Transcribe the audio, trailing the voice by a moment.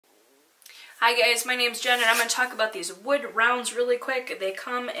Hi guys, my name's Jen and I'm going to talk about these wood rounds really quick. They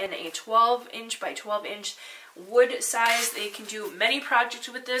come in a 12 inch by 12 inch wood size. They can do many projects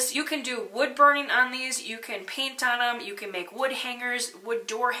with this. You can do wood burning on these, you can paint on them, you can make wood hangers, wood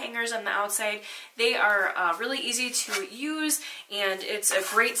door hangers on the outside. They are really easy to use and it's a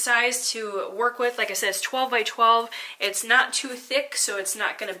great size to work with. Like I said, it's 12 by 12. It's not too thick, so it's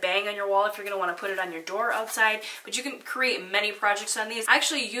not going to bang on your wall if you're going to want to put it on your door outside, but you can create many projects on these. I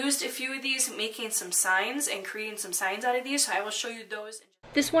actually used a few of these making some signs and creating some signs out of these, so I will show you those.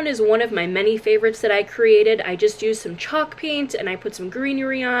 This one is one of my many favorites that I created. I just used some chalk paint and I put some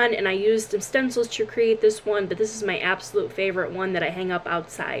greenery on and I used some stencils to create this one, but this is my absolute favorite one that I hang up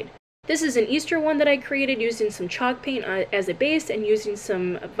outside. This is an Easter one that I created using some chalk paint as a base and using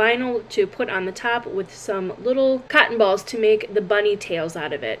some vinyl to put on the top with some little cotton balls to make the bunny tails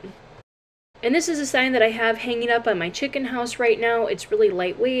out of it. And this is a sign that I have hanging up on my chicken house right now. It's really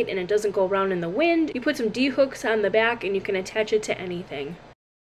lightweight and it doesn't go around in the wind. You put some D-hooks on the back and you can attach it to anything.